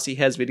Gobby's house, he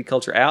has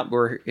viticulture out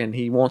and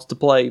he wants to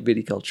play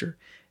viticulture.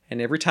 And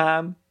every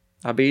time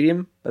I beat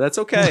him, but that's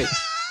okay.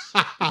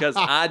 Because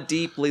I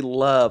deeply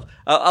love...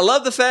 I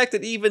love the fact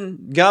that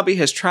even Gobby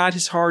has tried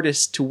his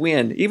hardest to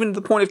win, even to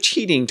the point of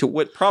cheating, to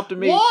what prompted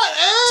me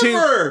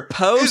Whatever! to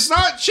post... It's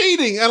not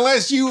cheating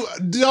unless you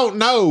don't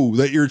know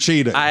that you're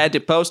cheating. I had to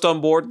post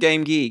on Board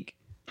Game Geek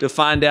to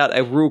find out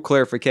a rule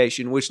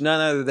clarification, which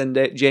none other than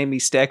Jamie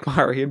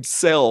Stackmeyer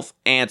himself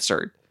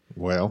answered.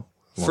 Well,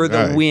 For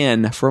the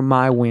win, for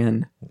my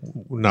win.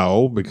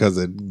 No, because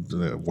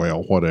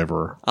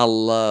whatever. I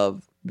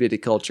love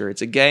viticulture.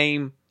 It's a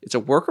game, it's a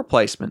worker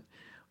placement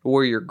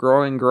where you're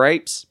growing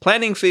grapes,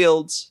 planting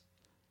fields,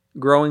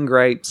 growing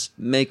grapes,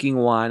 making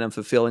wine, and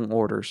fulfilling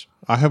orders.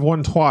 I have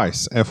won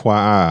twice,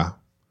 FYI.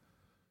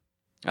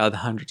 The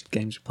hundreds of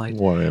games we played.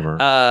 Whatever.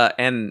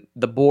 And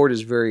the board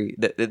is very...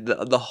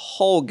 The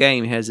whole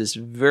game has this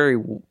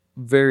very,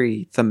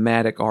 very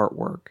thematic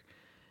artwork.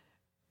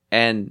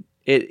 And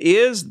it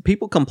is...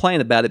 People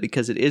complain about it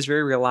because it is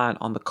very reliant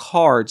on the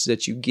cards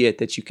that you get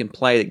that you can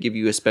play that give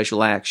you a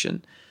special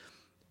action.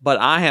 But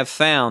I have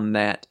found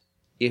that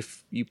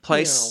if you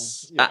play...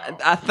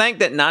 I think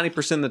that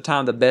 90% of the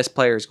time the best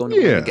player is going to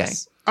win the game.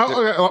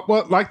 Oh, okay.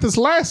 Well, like this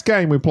last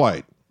game we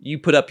played. You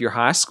put up your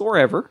highest score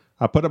ever.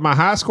 I put up my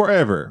highest score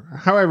ever.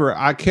 However,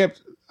 I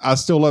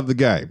still love the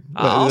game.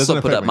 I also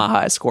put up my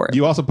highest score ever.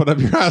 You also put up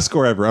your highest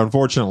score ever,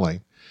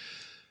 unfortunately.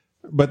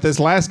 But this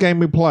last game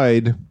we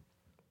played,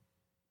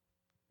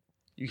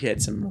 you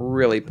had some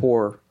really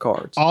poor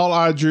cards. all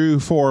I drew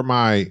for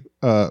my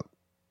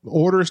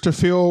orders to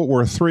fill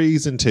were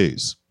 3s and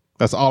 2s.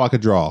 That's all I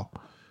could draw.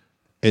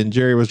 And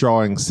Jerry was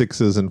drawing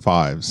 6s and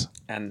 5s.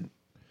 And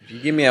if you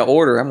give me an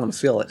order, I'm going to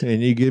fill it.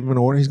 And you give him an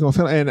order, he's going to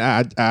fill it. And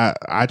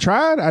I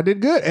tried. I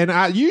did good. And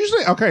I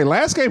usually,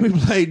 last game we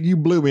played, you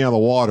blew me out of the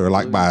water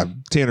like by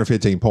 10 or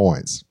 15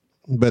 points.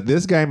 But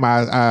this game,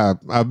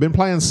 I've been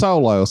playing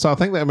solo, so I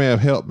think that may have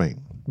helped me.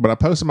 But I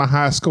posted my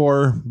high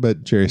score,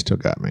 but Jerry still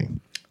got me.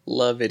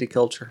 Love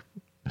viticulture.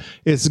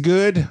 It's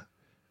good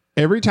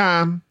every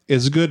time.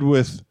 It's good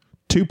with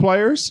 2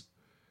 players.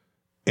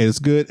 It's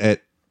good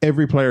at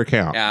every player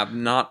count. Yeah, I've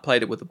not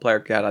played it with a player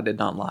count I did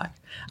not like.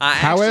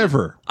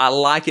 However, I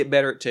like it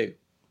better at 2.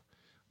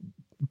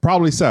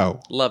 Probably so.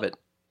 Love it.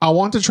 I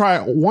want to try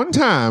it one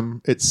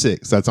time at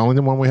 6. That's the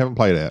only one we haven't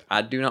played at.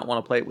 I do not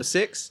want to play it with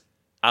 6.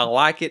 I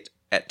like it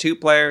at 2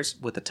 players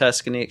with the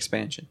Tuscany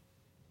expansion.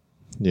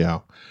 Yeah.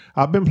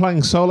 I've been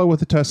playing solo with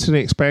the Tuscany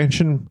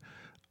expansion.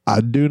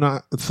 I do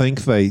not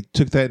think they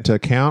took that into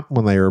account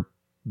when they were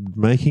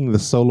making the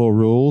solo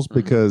rules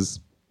because,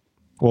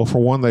 well, for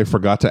one, they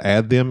forgot to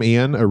add them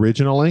in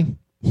originally,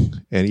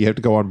 and you have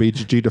to go on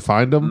BGG to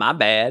find them. My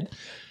bad.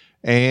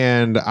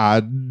 And I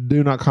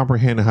do not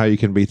comprehend how you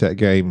can beat that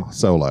game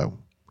solo.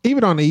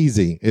 Even on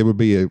easy, it would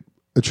be a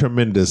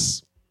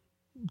tremendous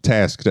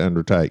task to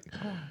undertake.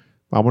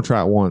 I'm going to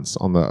try it once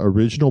on the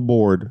original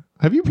board.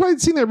 Have you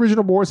seen the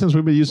original board since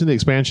we've been using the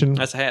expansion?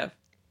 Yes, I have.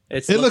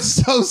 It looks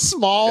so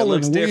small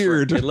and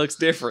weird. It looks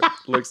different.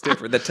 It looks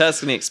different. The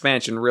Tuscany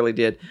expansion really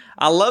did.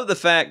 I love the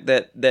fact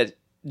that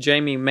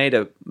Jamie made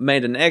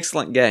an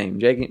excellent game,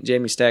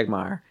 Jamie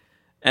Stagmeyer,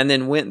 and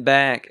then went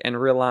back and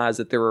realized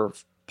that there were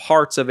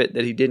parts of it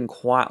that he didn't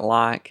quite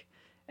like,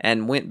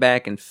 and went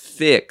back and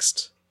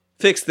fixed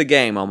the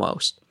game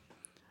almost.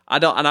 I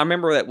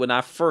remember that when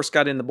I first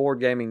got into board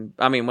gaming,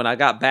 when I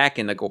got back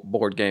into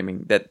board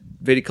gaming, that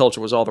viticulture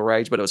was all the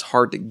rage, but it was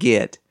hard to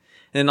get.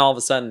 And then all of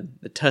a sudden,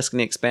 the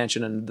Tuscany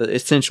expansion and the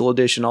Essential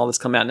Edition, all this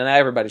come out, and now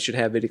everybody should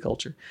have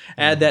viticulture.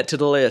 Add that to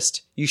the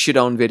list. You should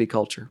own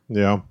viticulture.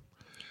 Yeah.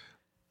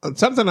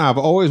 Something I've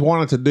always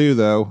wanted to do,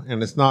 though,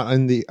 and it's not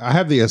I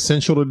have the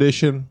Essential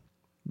Edition.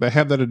 They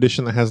have that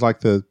edition that has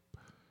like the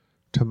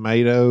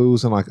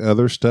tomatoes and like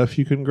other stuff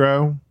you can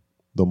grow.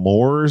 The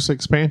Moors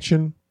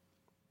expansion,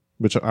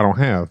 which I don't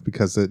have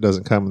because it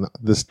doesn't come in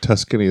this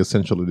Tuscany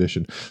Essential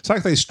Edition. It's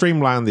like they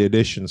streamlined the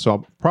edition,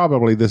 so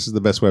probably this is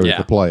the best way we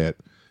could play it.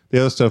 The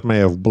other stuff may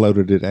have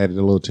bloated it, added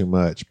a little too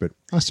much, but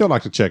I still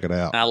like to check it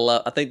out.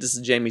 I think this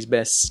is Jamie's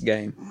best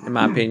game, in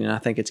my opinion. I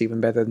think it's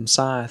even better than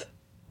Scythe.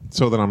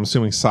 So then I'm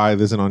assuming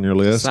Scythe isn't on your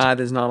list? Scythe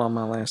is not on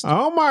my list.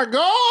 Oh my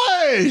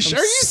gosh!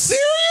 Are you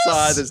serious?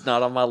 Scythe is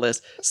not on my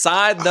list.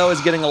 Scythe, though, is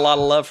getting a lot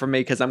of love from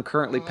me because I'm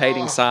currently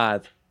painting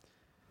Scythe.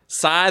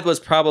 Scythe was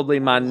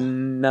probably my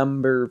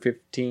number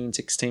 15,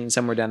 16,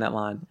 somewhere down that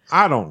line.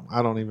 I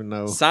don't even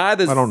know. Scythe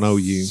is... I don't know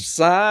you.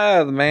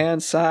 Scythe, man.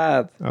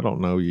 Scythe. I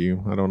don't know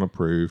you. I don't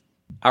approve.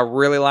 I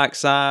really like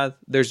Scythe.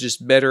 There's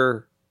just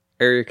better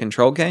area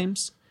control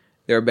games.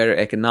 There are better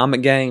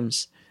economic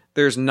games.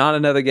 There's not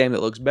another game that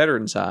looks better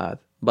than Scythe.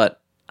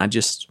 But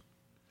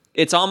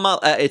it's on my...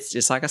 it's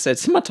just like I said,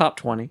 it's in my top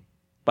 20.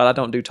 But I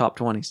don't do top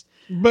 20s.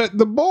 But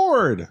the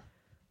board...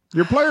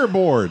 Your player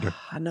board.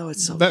 I know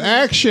it's so that good.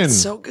 action. It's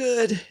so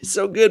good. It's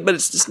so good, but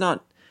it's just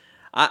not.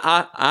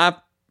 I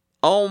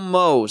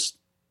almost.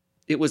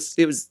 It was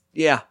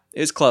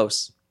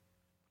close.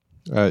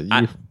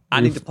 I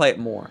need to play it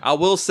more. I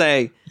will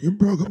say. You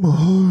broke my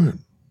heart.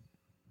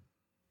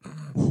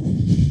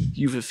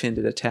 You've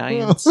offended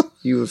Italians.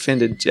 You've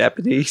offended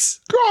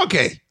Japanese.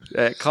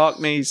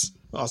 Cockneys.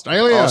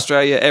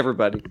 Australia,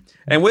 everybody.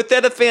 And with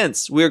that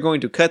offense, we're going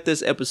to cut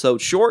this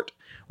episode short.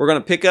 We're going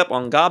to pick up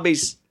on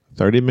Gobby's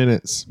 30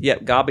 minutes.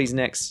 Yep, Gobby's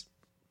next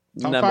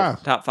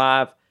top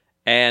 5.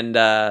 And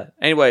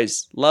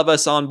anyways, love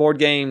us on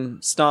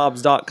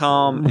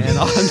BoardGameSnobs.com and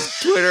on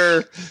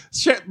Twitter.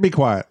 Shit, be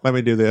quiet. Let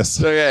me do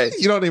this. Okay.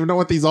 You don't even know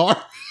what these are.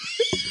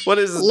 What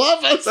is this?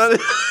 Love us.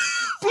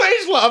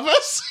 Please love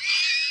us.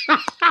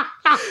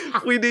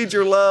 We need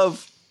your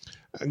love.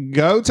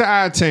 Go to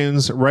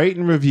iTunes, rate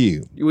and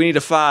review. We need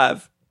a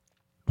 5.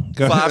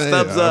 5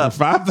 thumbs up.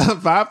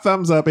 5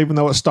 thumbs up, even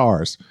though it's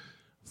stars.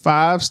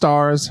 5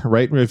 stars,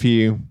 rate and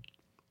review.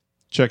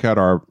 Check out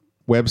our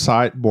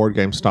website,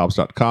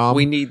 boardgamesnobs.com.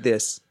 We need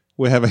this.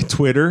 We have a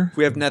Twitter,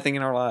 We have nothing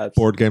in our lives.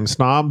 Board Game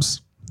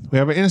Snobs. We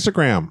have an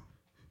Instagram,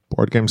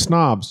 Board Game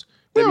Snobs.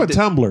 We have a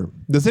Tumblr.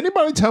 Does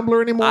anybody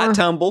Tumblr anymore? I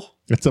tumble.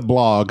 It's a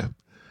blog.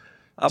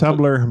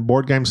 Tumblr,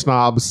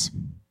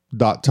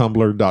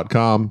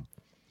 boardgamesnobs.tumblr.com.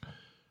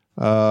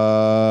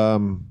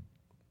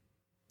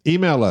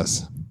 Email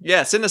us.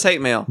 Yeah, send us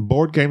hate mail.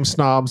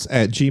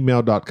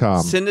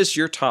 boardgamesnobs@gmail.com. Send us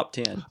your top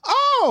 10.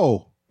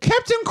 Oh,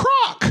 Captain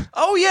Croc.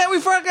 Oh, yeah, we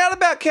forgot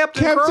about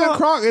Captain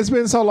Croc. It's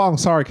been so long.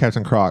 Sorry,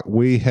 Captain Croc.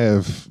 We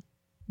have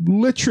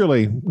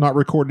literally not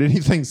recorded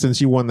anything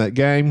since you won that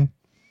game.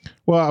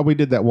 Well, we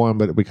did that one,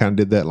 but we kind of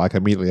did that like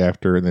immediately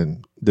after and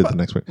then did the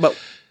next one. But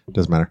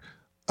doesn't matter.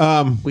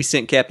 We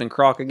sent Captain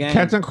Croc a game.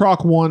 Captain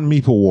Croc won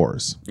Meeple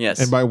Wars. Yes.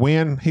 And by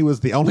win, he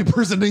was the only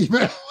person to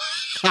email.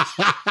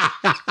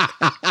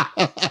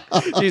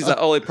 He's the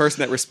only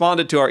person that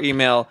responded to our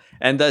email,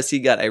 and thus he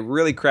got a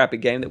really crappy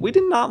game that we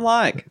did not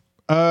like.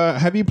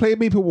 Have you played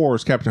Meeple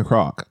Wars, Captain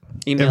Croc?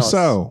 Email If us.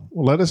 so,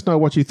 let us know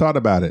what you thought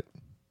about it.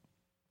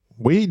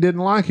 We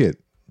didn't like it.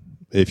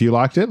 If you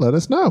liked it, let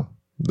us know.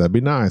 That'd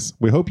be nice.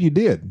 We hope you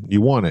did.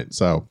 You won it.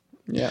 So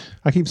Yeah.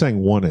 I keep saying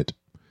won it.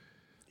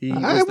 It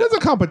was a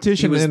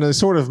competition in a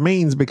sort of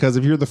means because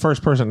if you're the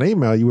first person to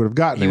email, you would have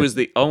gotten it. He was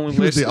the only He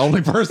was the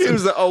only person. He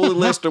was the only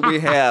listener we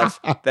have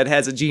that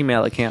has a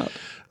Gmail account.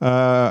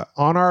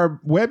 On our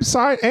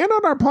website and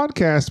on our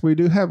podcast, we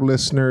do have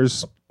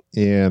listeners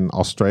in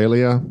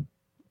Australia,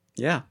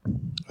 Yeah.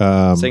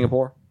 Um,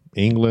 Singapore.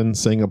 England,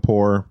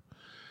 Singapore,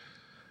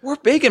 We're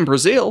big in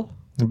Brazil.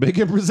 big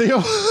in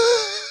Brazil.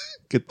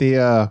 Get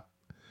the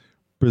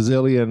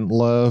Brazilian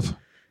love.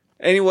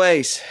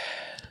 Anyways,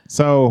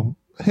 So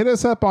hit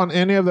us up on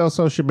any of those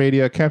social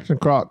media. Captain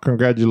Croc,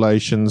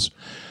 congratulations.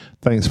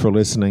 Thanks for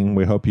listening.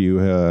 We hope you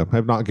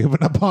have not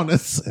given up on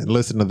us and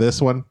listened to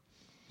this one.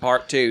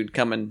 part 2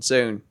 coming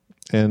soon.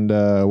 And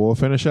we'll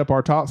finish up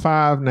our top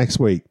 5 next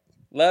week.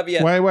 Love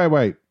you.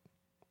 Wait.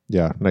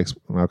 Yeah, next.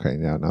 Okay,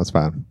 yeah, no, it's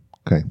fine.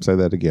 Okay, say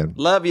that again.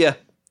 Love you.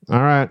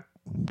 All right.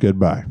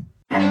 Goodbye.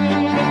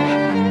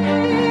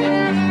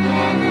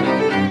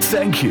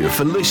 Thank you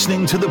for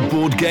listening to the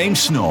Board Game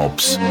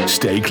Snobs.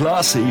 Stay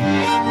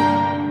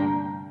classy.